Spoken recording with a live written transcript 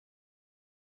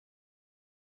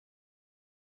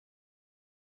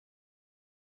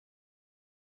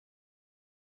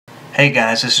Hey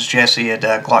guys, this is Jesse at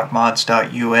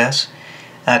GlockMods.us.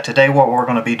 Today what we're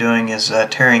going to be doing is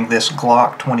tearing this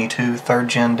Glock 22 3rd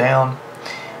Gen down,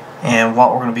 and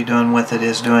what we're going to be doing with it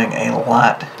is doing a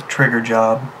light trigger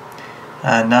job,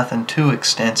 nothing too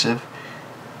extensive,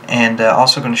 and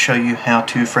also going to show you how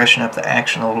to freshen up the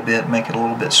action a little bit, make it a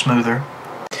little bit smoother.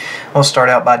 We'll start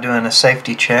out by doing a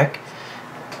safety check.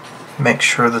 Make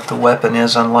sure that the weapon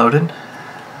is unloaded.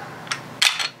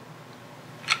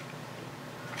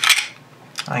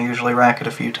 I usually rack it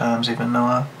a few times even though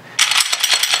I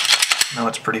know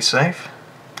it's pretty safe.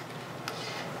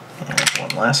 And one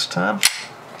last time.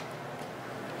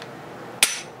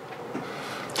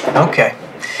 Okay,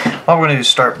 what we're going to do is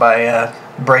start by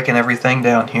breaking everything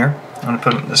down here. I'm going to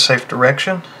put it in the safe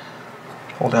direction.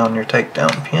 Pull down your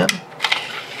takedown pin.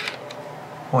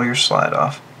 Pull your slide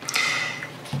off.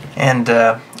 And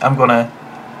I'm going to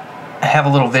have a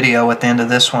little video at the end of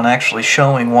this one actually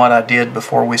showing what I did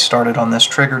before we started on this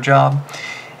trigger job.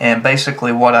 And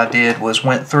basically what I did was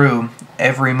went through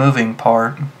every moving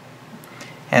part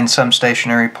and some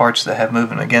stationary parts that have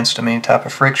movement against them, any type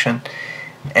of friction,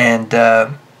 and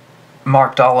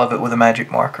marked all of it with a magic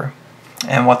marker.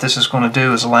 And what this is going to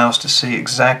do is allow us to see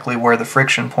exactly where the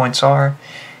friction points are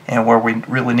and where we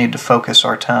really need to focus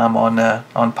our time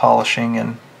on polishing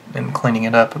and cleaning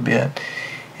it up a bit.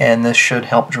 And this should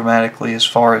help dramatically as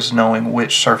far as knowing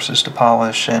which surfaces to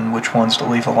polish and which ones to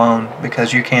leave alone,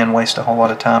 because you can waste a whole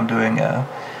lot of time doing a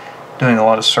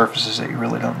lot of surfaces that you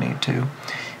really don't need to.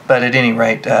 But at any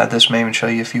rate, this may even show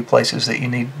you a few places that you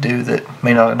need to do that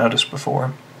may not have noticed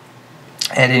before.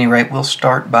 At any rate, we'll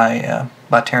start by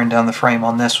tearing down the frame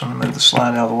on this one and move the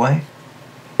slide out of the way.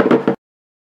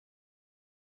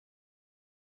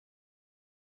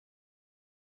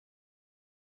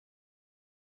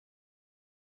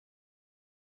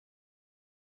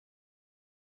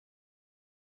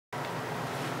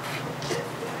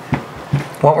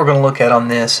 What we're going to look at on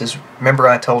this is, remember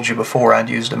I told you before I'd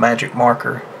used a magic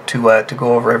marker to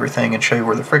go over everything and show you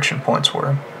where the friction points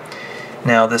were.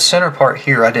 Now the center part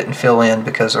here I didn't fill in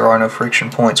because there are no friction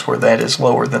points where that is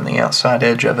lower than the outside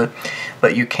edge of it,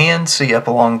 but you can see up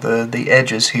along the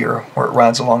edges here where it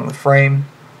rides along the frame.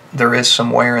 There is some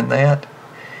wear in that.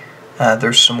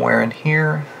 There's some wear in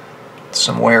here,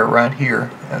 some wear right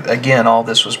here. Again, all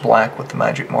this was black with the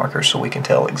magic marker so we can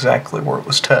tell exactly where it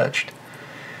was touched.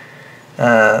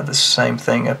 The same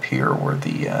thing up here where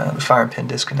the firing pin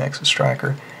disconnects the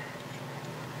striker.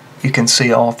 You can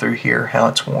see all through here how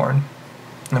it's worn.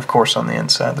 And of course on the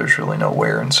inside there's really no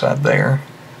wear inside there,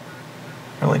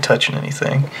 really touching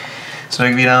anything. So to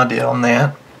give you an idea on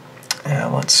that,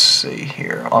 let's see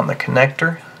here on the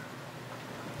connector.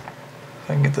 If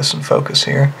I can get this in focus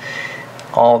here.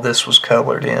 All this was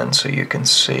colored in so you can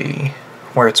see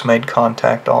where it's made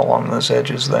contact all along those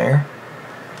edges there.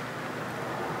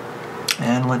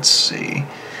 And let's see,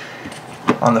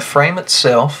 on the frame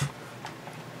itself,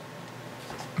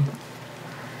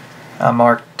 I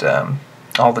marked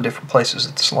all the different places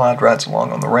that the slide rides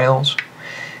along on the rails,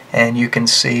 and you can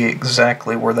see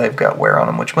exactly where they've got wear on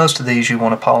them, which most of these you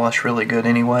want to polish really good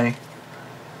anyway.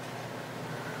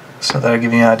 So that'll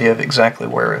give you an idea of exactly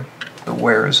where the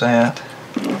wear is at.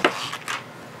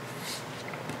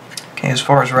 Okay, as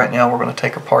far as right now, we're going to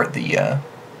take apart the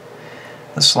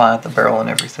slide, the barrel, and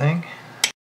everything.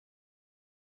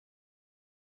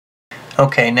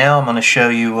 Okay, now I'm going to show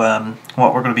you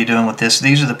what we're going to be doing with this.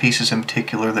 These are the pieces in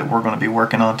particular that we're going to be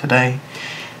working on today.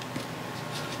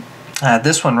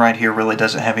 This one right here really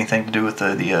doesn't have anything to do with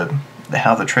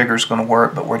how the trigger is going to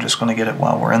work, but we're just going to get it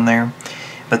while we're in there.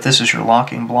 But this is your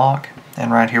locking block,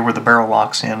 and right here where the barrel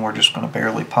locks in, we're just going to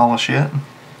barely polish it.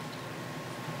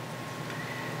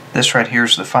 This right here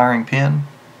is the firing pin,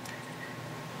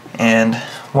 and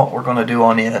what we're going to do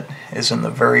on it is in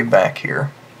the very back here.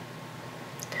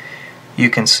 You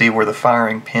can see where the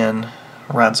firing pin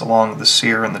rides along the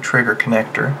sear and the trigger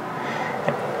connector,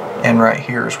 and right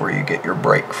here is where you get your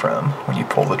brake from when you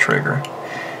pull the trigger.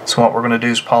 So what we're going to do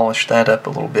is polish that up a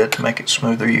little bit to make it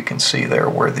smoother. You can see there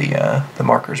where the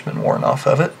marker's been worn off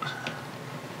of it.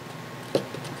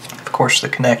 Of course the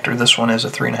connector, this one is a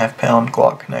 3.5 pound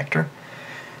Glock connector.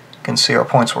 You can see our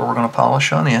points where we're going to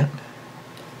polish on it.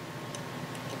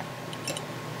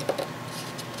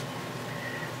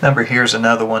 Number here's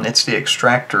another one. It's the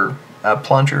extractor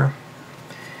plunger,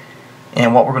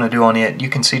 and what we're going to do on it, you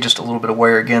can see just a little bit of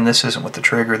wear. Again, this isn't with the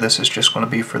trigger. This is just going to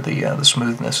be for the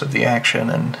smoothness of the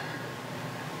action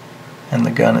and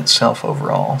the gun itself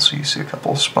overall. So you see a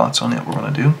couple of spots on it we're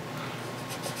going to do.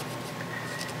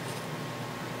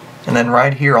 And then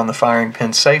right here on the firing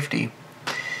pin safety,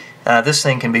 this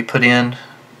thing can be put in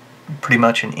pretty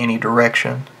much in any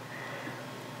direction.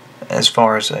 as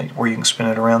far as where you can spin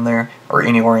it around there, or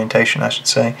any orientation I should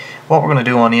say. What we're going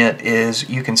to do on it is,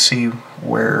 you can see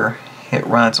where it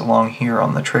rides along here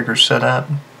on the trigger setup,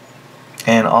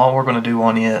 and all we're going to do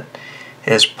on it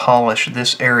is polish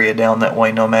this area down that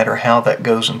way. No matter how that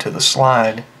goes into the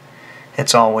slide,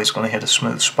 it's always going to hit a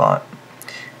smooth spot.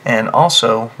 And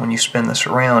also, when you spin this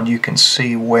around, you can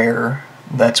see where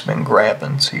that's been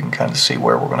grabbing, so you can kind of see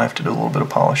where we're going to have to do a little bit of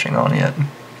polishing on it.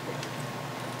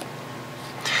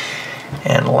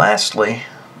 And lastly,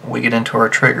 we get into our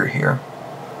trigger here.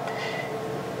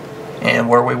 And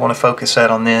where we want to focus at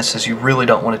on this is, you really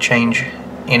don't want to change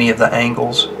any of the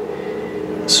angles.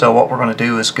 So what we're going to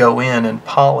do is go in and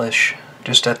polish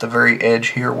just at the very edge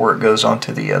here where it goes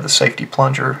onto the safety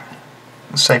plunger,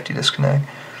 the safety disconnect.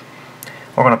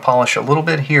 We're going to polish a little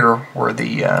bit here where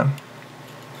the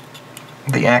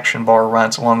action bar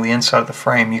rides along the inside of the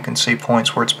frame. You can see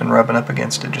points where it's been rubbing up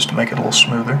against it just to make it a little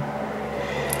smoother.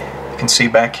 You can see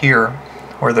back here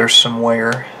where there's some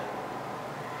wear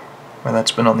where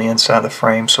that's been on the inside of the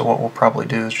frame, so what we'll probably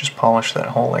do is just polish that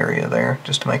whole area there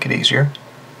just to make it easier.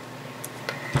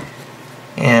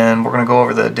 And we're going to go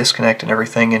over the disconnect and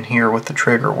everything in here with the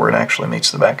trigger where it actually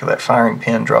meets the back of that firing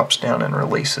pin, drops down and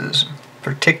releases,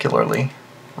 particularly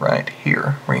right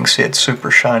here where you can see it's super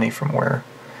shiny from where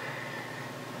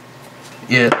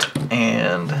it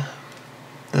and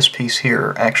this piece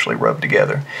here actually rub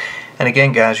together. And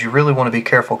again, guys, you really want to be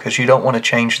careful because you don't want to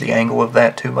change the angle of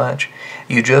that too much.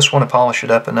 You just want to polish it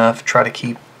up enough. Try to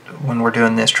keep, when we're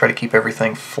doing this, try to keep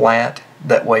everything flat.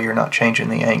 That way you're not changing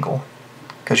the angle,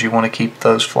 because you want to keep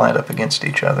those flat up against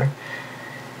each other.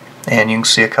 And you can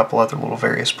see a couple other little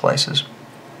various places.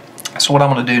 So what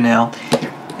I'm going to do now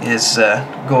is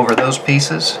go over those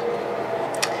pieces,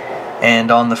 and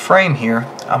on the frame here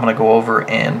I'm going to go over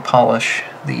and polish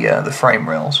the frame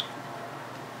rails.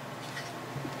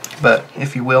 But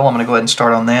if you will, I'm going to go ahead and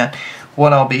start on that.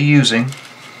 What I'll be using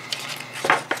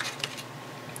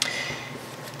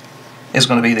is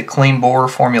going to be the Clean Bore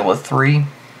Formula 3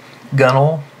 gun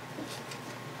oil.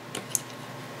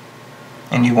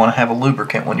 And you want to have a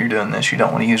lubricant when you're doing this. You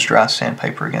don't want to use dry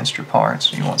sandpaper against your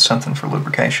parts. You want something for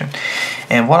lubrication.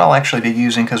 And what I'll actually be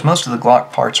using, because most of the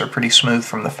Glock parts are pretty smooth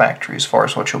from the factory as far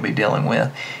as what you'll be dealing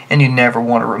with, and you never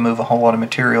want to remove a whole lot of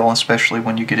material, especially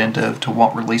when you get into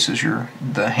what releases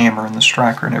the hammer and the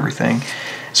striker and everything.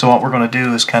 So what we're going to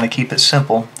do is kind of keep it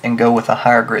simple and go with a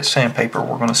higher grit sandpaper.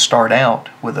 We're going to start out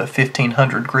with a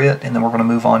 1500 grit, and then we're going to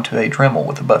move on to a Dremel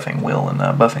with a buffing wheel and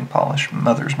buffing polish,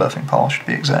 Mother's buffing polish to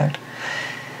be exact.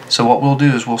 So what we'll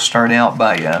do is we'll start out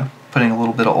by putting a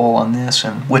little bit of oil on this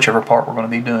and whichever part we're going to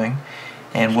be doing,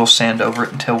 and we'll sand over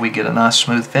it until we get a nice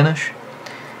smooth finish.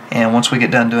 And once we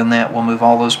get done doing that, we'll move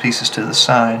all those pieces to the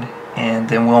side, and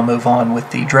then we'll move on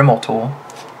with the Dremel tool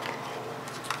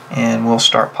and we'll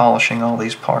start polishing all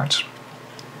these parts.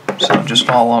 So just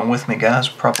follow along with me, guys.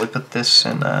 Probably put this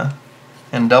in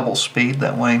double speed,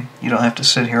 that way you don't have to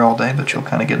sit here all day, but you'll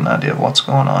kind of get an idea of what's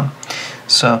going on.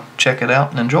 So check it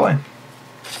out and enjoy.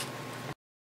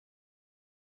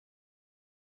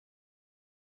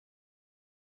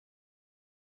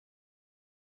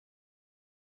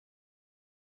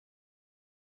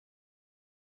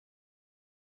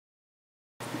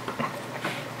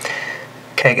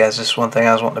 Okay guys, this is one thing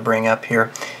I was wanting to bring up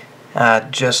here. I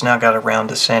just now got around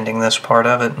to sanding this part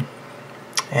of it,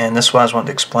 and this is what I was wanting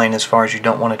to explain as far as you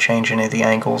don't want to change any of the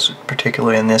angles,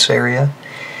 particularly in this area.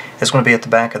 It's going to be at the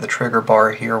back of the trigger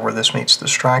bar here where this meets the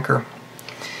striker.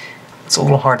 It's a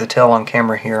little hard to tell on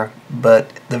camera here,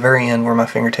 but the very end where my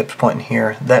fingertips pointing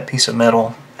here, that piece of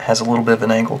metal has a little bit of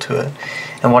an angle to it,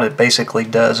 and what it basically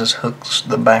does is hooks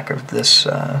the back of this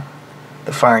the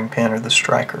firing pin or the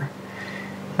striker,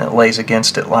 and it lays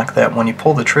against it like that. When you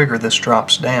pull the trigger, this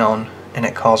drops down and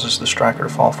it causes the striker to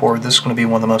fall forward. This is going to be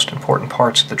one of the most important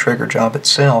parts of the trigger job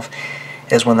itself,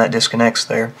 is when that disconnects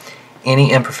there.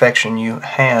 Any imperfection you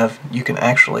have, you can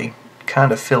actually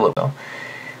kind of fill it.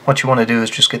 What you want to do is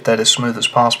just get that as smooth as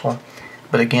possible.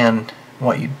 But again,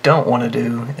 what you don't want to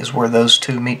do is where those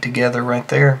two meet together right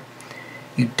there,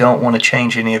 you don't want to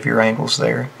change any of your angles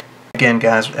there. Again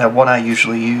guys, what I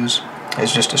usually use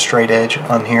is just a straight edge.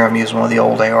 On here I'm using one of the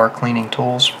old AR cleaning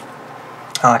tools.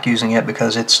 I like using it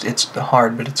because it's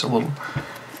hard, but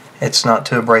it's not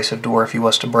too abrasive to where if you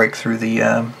was to break through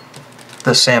the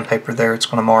sandpaper there, it's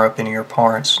going to mar up any of your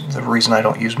parts. The reason I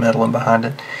don't use metal in behind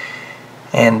it.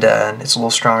 And it's a little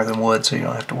stronger than wood, so you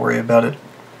don't have to worry about it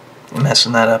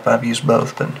messing that up. I've used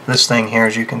both, but this thing here,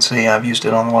 as you can see, I've used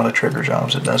it on a lot of trigger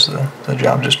jobs. It does the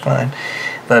job just fine.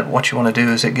 But what you want to do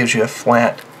is it gives you a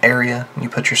flat area, and you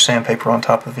put your sandpaper on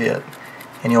top of it,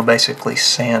 and you'll basically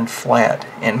sand flat,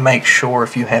 and make sure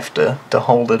if you have to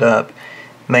hold it up,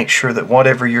 make sure that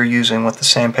whatever you're using with the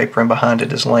sandpaper in behind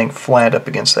it is laying flat up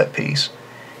against that piece,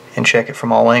 and check it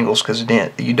from all angles, because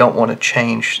you don't want to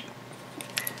change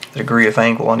the degree of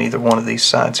angle on either one of these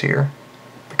sides here,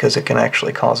 because it can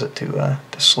actually cause it to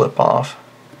slip off.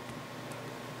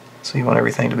 So you want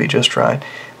everything to be just right.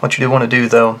 What you do want to do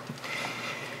though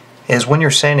is when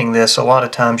you're sanding this, a lot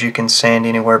of times you can sand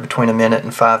anywhere between 1 minute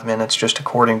and 5 minutes, just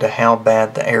according to how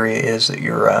bad the area is that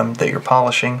you're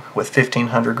polishing. With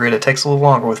 1500 grit, it takes a little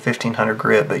longer with 1500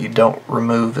 grit, but you don't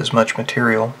remove as much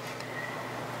material.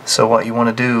 So what you want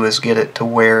to do is get it to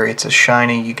where it's as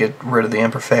shiny, you get rid of the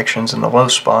imperfections and the low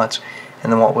spots,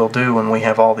 and then what we'll do when we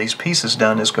have all these pieces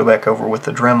done is go back over with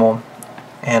the Dremel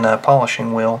and a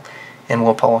polishing wheel, and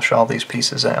we'll polish all these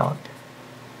pieces out.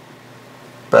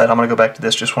 But I'm going to go back to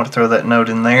this, just want to throw that note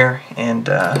in there, and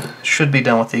should be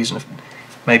done with these in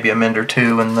maybe a minute or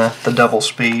two in the double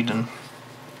speed, and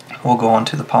we'll go on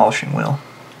to the polishing wheel.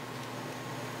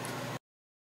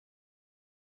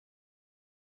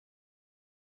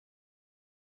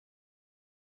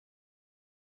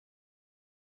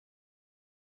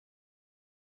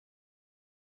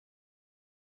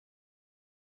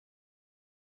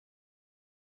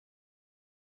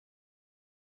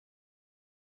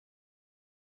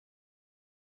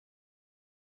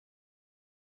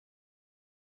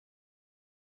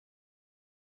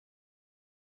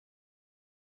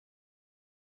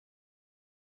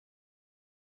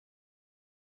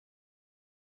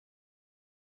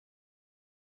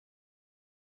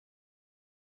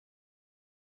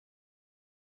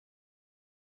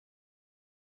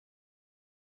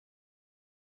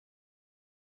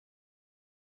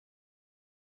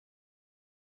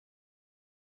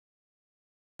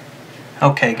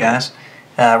 Okay guys,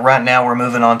 right now we're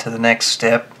moving on to the next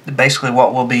step. Basically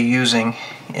what we'll be using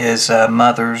is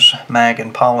Mother's Mag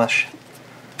and Polish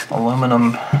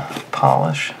aluminum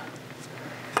polish.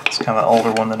 It's kind of an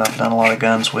older one that I've done a lot of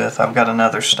guns with. I've got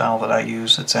another style that I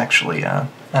use. It's actually an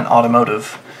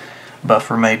automotive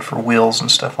buffer made for wheels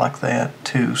and stuff like that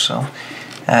too. So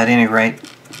at any rate,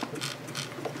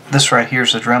 this right here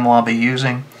is the Dremel I'll be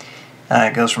using.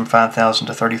 It goes from 5,000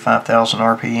 to 35,000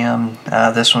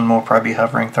 RPM. This one will probably be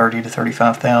hovering 30 to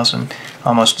 35,000,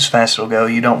 almost as fast as it'll go.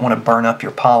 You don't want to burn up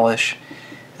your polish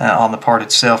on the part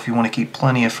itself. You want to keep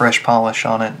plenty of fresh polish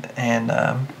on it,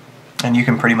 and you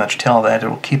can pretty much tell that.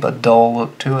 It'll keep a dull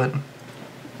look to it,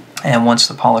 and once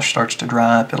the polish starts to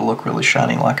dry up, it'll look really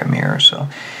shiny like a mirror. So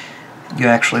you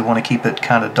actually want to keep it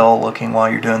kind of dull looking while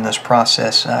you're doing this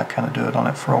process. Kind of do it on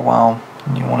it for a while,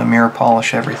 and you want to mirror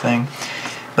polish everything.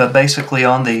 But basically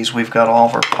on these we've got all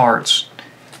of our parts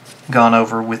gone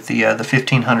over with the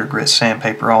 1500 grit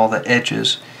sandpaper, all the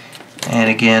edges. And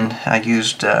again, I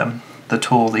used the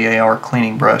tool, the AR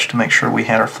cleaning brush, to make sure we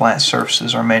had our flat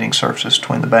surfaces, our mating surfaces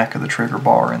between the back of the trigger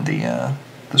bar and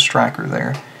the striker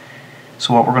there.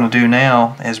 So what we're going to do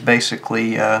now is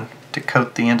basically to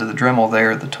coat the end of the Dremel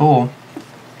there, the tool,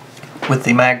 with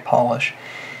the mag polish.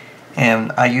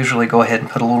 And I usually go ahead and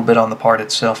put a little bit on the part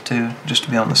itself too, just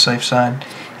to be on the safe side.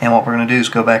 And what we're going to do is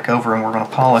go back over and we're going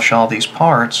to polish all these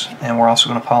parts, and we're also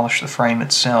going to polish the frame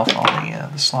itself on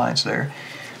the slides there.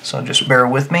 So just bear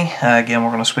with me. Again,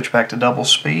 we're going to switch back to double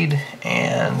speed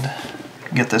and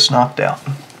get this knocked out.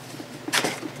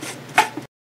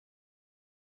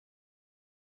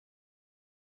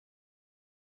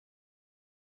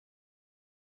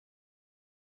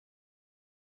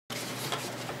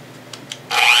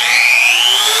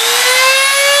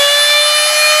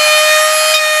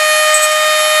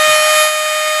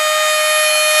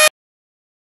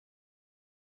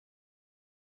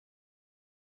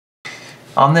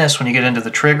 On this, when you get into the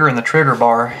trigger and the trigger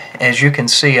bar, as you can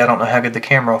see, I don't know how good the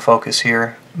camera will focus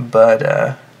here,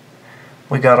 but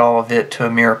we got all of it to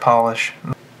a mirror polish.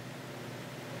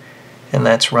 And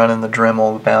that's running the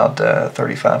Dremel about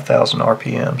 35,000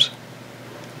 RPMs.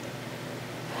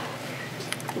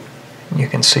 You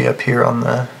can see up here on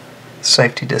the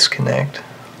safety disconnect,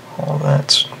 all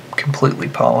that's completely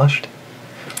polished.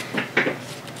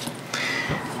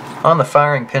 On the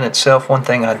firing pin itself, one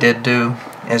thing I did do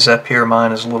is up here,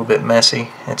 mine is a little bit messy.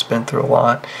 It's been through a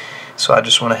lot. So I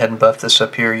just went ahead and buffed this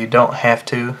up here. You don't have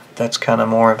to. That's kind of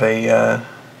more of a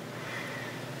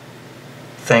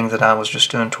thing that I was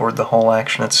just doing toward the whole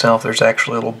action itself. There's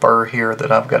actually a little burr here that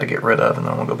I've got to get rid of, and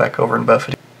then we'll go back over and buff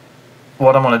it.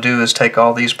 What I'm going to do is take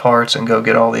all these parts and go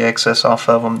get all the excess off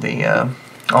of them,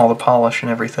 all the polish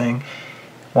and everything.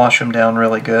 Wash them down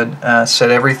really good.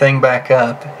 Set everything back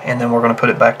up, and then we're going to put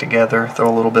it back together, throw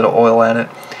a little bit of oil at it,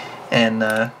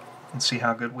 and see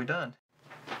how good we done.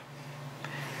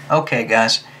 Okay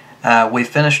guys, We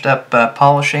finished up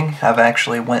polishing. I've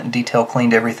actually went and detail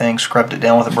cleaned everything, scrubbed it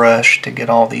down with a brush to get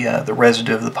all the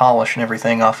residue of the polish and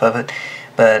everything off of it.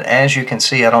 But as you can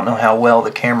see, I don't know how well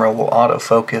the camera will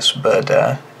autofocus,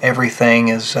 but everything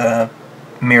is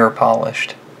mirror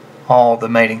polished. All the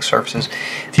mating surfaces.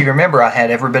 If you remember, I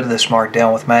had every bit of this marked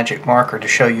down with magic marker to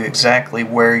show you exactly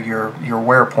where your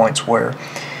wear points were.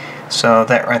 So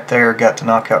that right there got to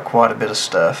knock out quite a bit of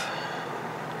stuff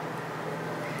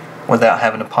without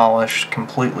having to polish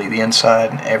completely the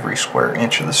inside and every square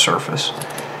inch of the surface.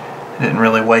 Didn't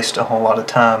really waste a whole lot of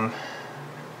time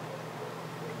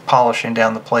polishing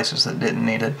down the places that didn't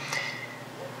need it.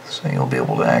 So you'll be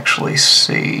able to actually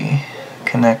see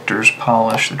connectors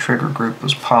polished, the trigger group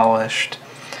was polished,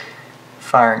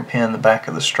 firing pin, the back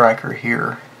of the striker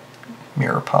here,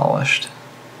 mirror polished.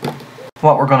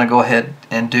 What we're going to go ahead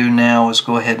and do now is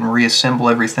go ahead and reassemble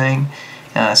everything.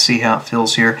 See how it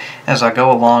feels here. As I go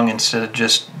along, instead of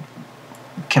just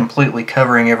completely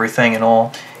covering everything in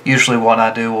oil, usually what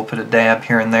I do, we'll put a dab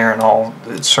here and there in all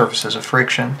the surfaces of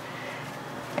friction.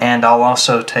 And I'll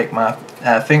also take my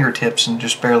fingertips and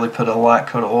just barely put a light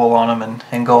coat of oil on them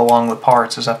and go along the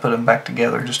parts as I put them back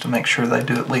together, just to make sure they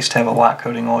do at least have a light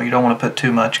coating oil. You don't want to put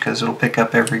too much because it'll pick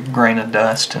up every grain of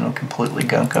dust and it'll completely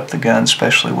gunk up the gun,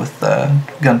 especially with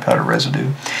gunpowder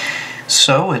residue.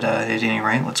 So at any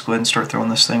rate, let's go ahead and start throwing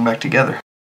this thing back together.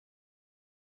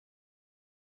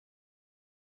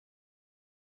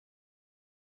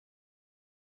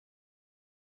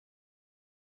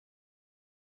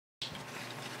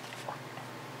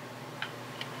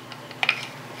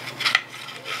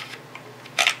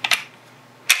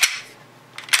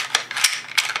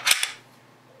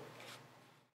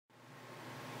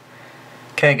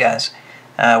 Okay guys,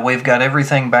 we've got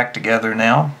everything back together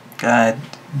now.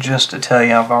 Just to tell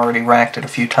you, I've already racked it a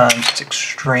few times. It's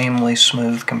extremely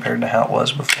smooth compared to how it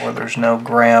was before. There's no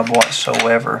grab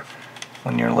whatsoever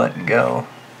when you're letting go.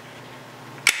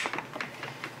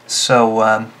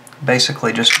 So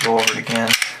basically, just to go over it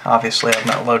again, obviously I've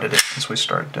not loaded it since we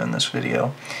started doing this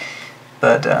video,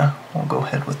 but we'll go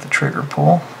ahead with the trigger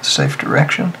pull, safe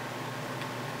direction,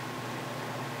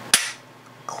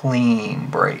 clean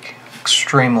break.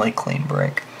 Extremely clean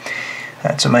break.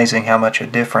 It's amazing how much a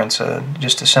difference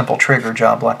just a simple trigger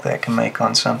job like that can make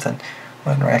on something.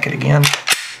 Go ahead and rack it again.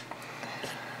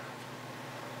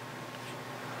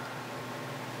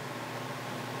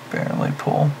 Barely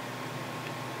pull.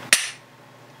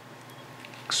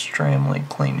 Extremely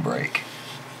clean break.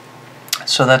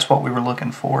 So that's what we were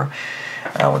looking for.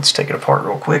 Let's take it apart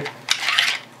real quick.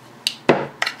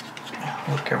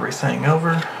 Look everything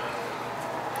over.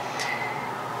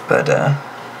 But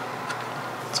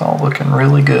it's all looking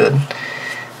really good.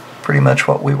 Pretty much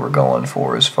what we were going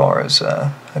for as far as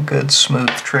a good smooth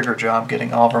trigger job,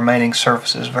 getting all of our mating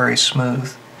surfaces very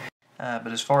smooth.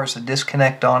 But as far as the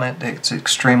disconnect on it, it's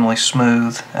extremely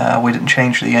smooth. We didn't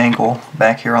change the angle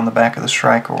back here on the back of the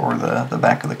striker or the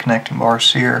back of the connecting bar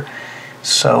sear.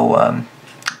 So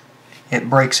it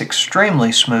breaks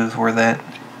extremely smooth where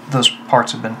those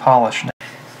parts have been polished.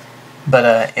 But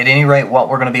at any rate, what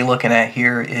we're going to be looking at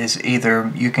here is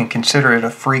either you can consider it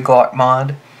a free Glock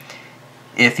mod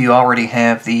if you already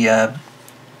have the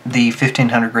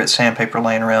 1500 grit sandpaper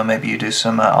laying around. Maybe you do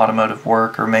some automotive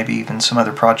work or maybe even some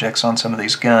other projects on some of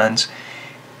these guns,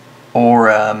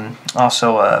 or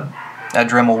also a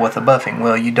Dremel with a buffing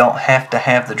wheel. You don't have to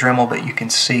have the Dremel, but you can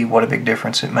see what a big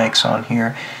difference it makes on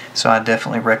here. So I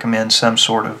definitely recommend some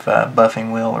sort of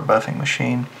buffing wheel or buffing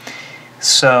machine.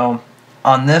 So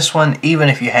on this one, even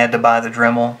if you had to buy the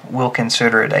Dremel, we'll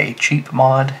consider it a cheap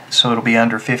mod, so it'll be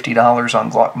under $50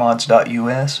 on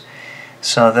GlockMods.us.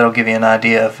 So that'll give you an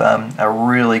idea of a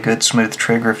really good smooth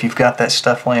trigger. If you've got that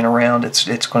stuff laying around, it's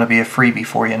going to be a freebie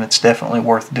for you, and it's definitely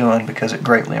worth doing because it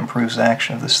greatly improves the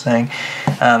action of this thing.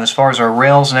 As far as our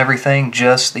rails and everything,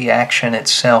 just the action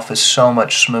itself is so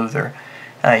much smoother.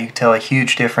 You can tell a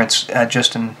huge difference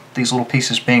just in these little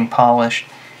pieces being polished.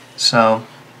 So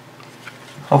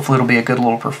hopefully it'll be a good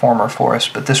little performer for us.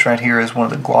 But this right here is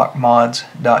one of the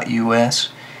GlockMods.us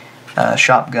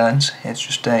shotguns. It's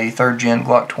just a 3rd gen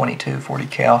Glock 22 40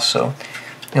 cal, so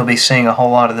you'll be seeing a whole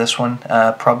lot of this one.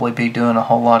 Probably be doing a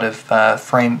whole lot of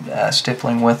frame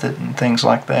stippling with it and things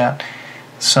like that.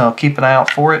 So keep an eye out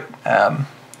for it.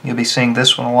 You'll be seeing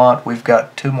this one a lot. We've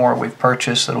got 2 more we've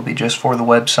purchased that'll be just for the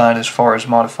website as far as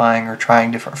modifying or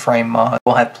trying different frame mods.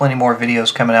 We'll have plenty more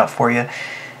videos coming out for you.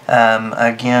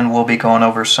 Again, we'll be going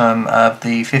over some of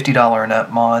the $50 and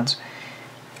up mods,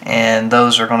 and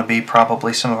those are going to be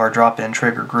probably some of our drop-in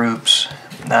trigger groups.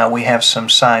 We have some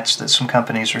sites that some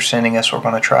companies are sending us we're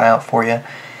going to try out for you,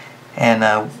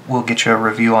 and we'll get you a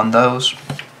review on those.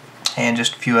 and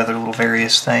just a few other little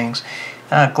various things.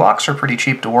 Glocks are pretty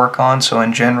cheap to work on, so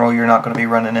in general you're not going to be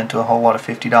running into a whole lot of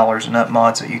 $50 nut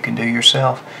mods that you can do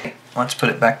yourself. Let's put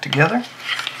it back together.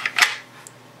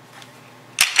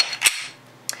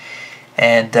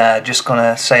 And just going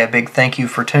to say a big thank you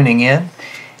for tuning in,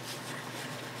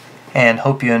 and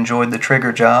hope you enjoyed the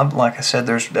trigger job. Like I said,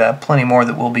 there's plenty more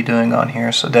that we'll be doing on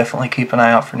here, so definitely keep an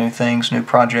eye out for new things, new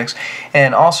projects.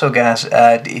 And also, guys,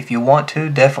 if you want to,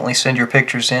 definitely send your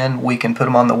pictures in. We can put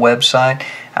them on the website.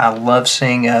 I love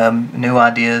seeing new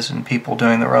ideas and people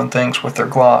doing their own things with their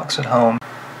Glocks at home.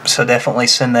 So definitely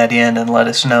send that in and let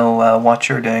us know what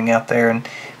you're doing out there. And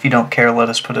if you don't care, let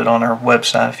us put it on our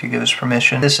website if you give us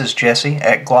permission. This is Jesse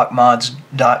at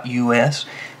GlockMods.us.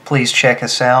 Please check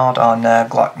us out on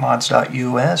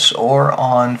GlockMods.us or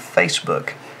on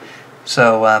Facebook.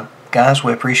 So, guys,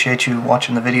 we appreciate you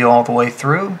watching the video all the way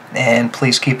through, and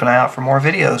please keep an eye out for more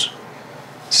videos.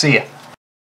 See ya.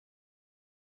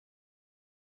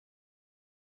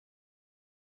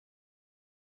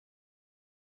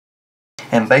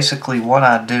 And basically what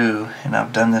I do, and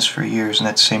I've done this for years and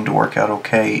it seemed to work out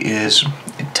okay, is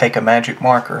take a magic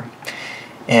marker.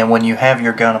 And when you have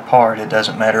your gun apart, it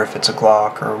doesn't matter if it's a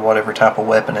Glock or whatever type of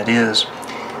weapon it is,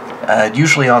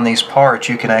 usually on these parts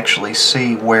you can actually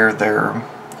see where they're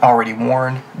already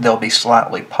worn. They'll be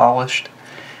slightly polished.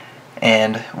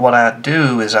 And what I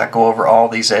do is I go over all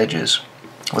these edges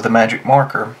with a magic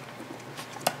marker,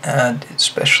 and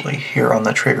especially here on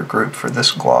the trigger group for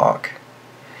this Glock.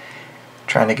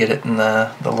 Trying to get it in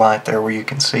the light there where you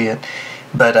can see it.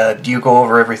 But you go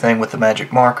over everything with the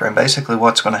magic marker, and basically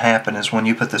what's going to happen is when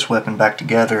you put this weapon back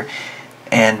together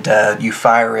and you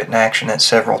fire it and action it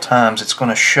several times, it's going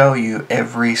to show you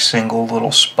every single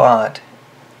little spot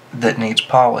that needs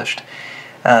polished.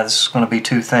 This is going to be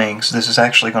two things. This is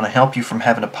actually going to help you from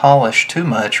having to polish too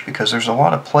much, because there's a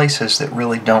lot of places that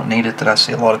really don't need it that I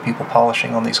see a lot of people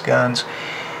polishing on these guns.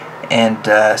 And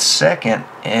second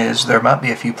is there might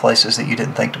be a few places that you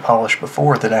didn't think to polish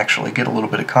before that actually get a little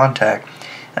bit of contact.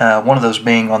 One of those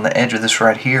being on the edge of this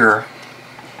right here,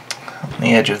 on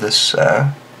the edge of this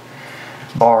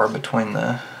bar between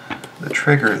the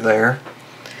trigger there.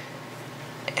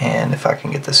 And if I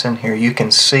can get this in here, you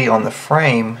can see on the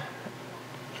frame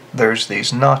there's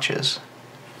these notches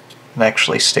that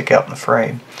actually stick out in the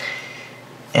frame.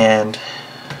 And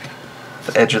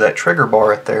the edge of that trigger bar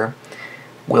right there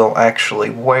will actually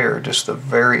wear just the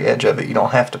very edge of it. You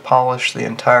don't have to polish the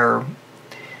entire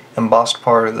embossed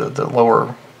part of the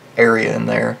lower area in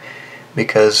there,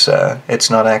 because it's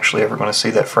not actually ever going to see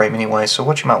that frame anyway. So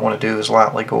what you might want to do is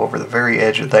lightly go over the very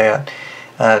edge of that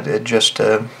just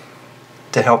to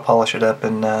help polish it up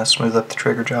and smooth up the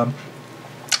trigger job.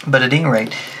 But at any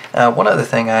rate, one other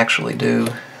thing I actually do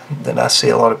that I see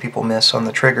a lot of people miss on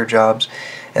the trigger jobs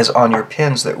is on your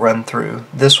pins that run through.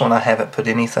 This one I haven't put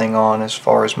anything on as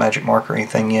far as magic marker or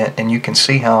anything yet, and you can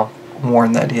see how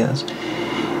worn that is.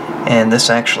 And this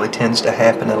actually tends to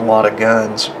happen in a lot of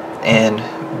guns, and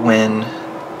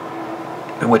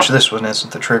which this one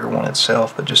isn't the trigger one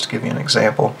itself, but just to give you an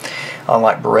example,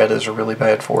 like Berettas are really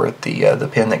bad for it. The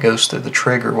pin that goes through the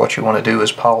trigger, what you want to do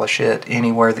is polish it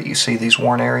anywhere that you see these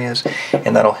worn areas,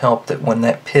 and that'll help that when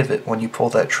that pivot, when you pull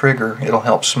that trigger, it'll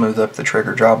help smooth up the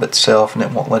trigger job itself, and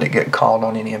it won't let it get caught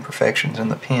on any imperfections in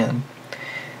the pin.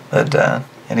 But at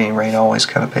any rate, always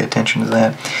kind of pay attention to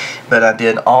that. But I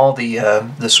did all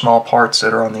the small parts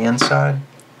that are on the inside,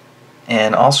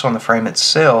 and also on the frame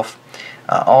itself.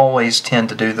 I always tend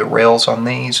to do the rails on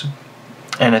these,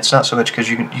 and it's not so much because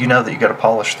you know that you got to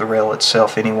polish the rail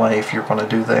itself anyway if you're going to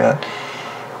do that.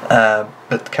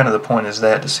 But kind of the point is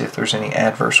that to see if there's any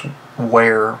adverse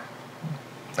wear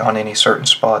on any certain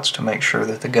spots to make sure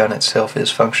that the gun itself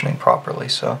is functioning properly.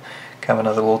 So kind of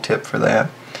another little tip for that.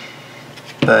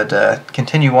 But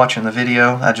continue watching the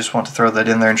video. I just want to throw that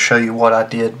in there and show you what I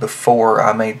did before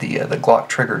I made the Glock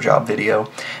trigger job video.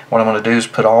 What I'm going to do is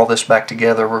put all this back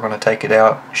together. We're going to take it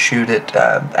out, shoot it,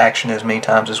 action as many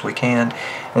times as we can.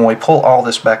 And when we pull all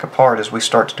this back apart as we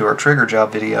start to do our trigger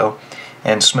job video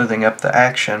and smoothing up the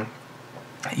action,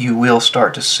 you will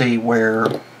start to see where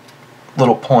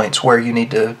little points where you need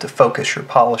to focus your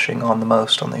polishing on the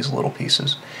most on these little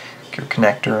pieces, your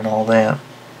connector and all that.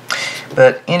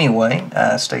 But anyway,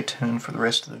 stay tuned for the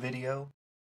rest of the video.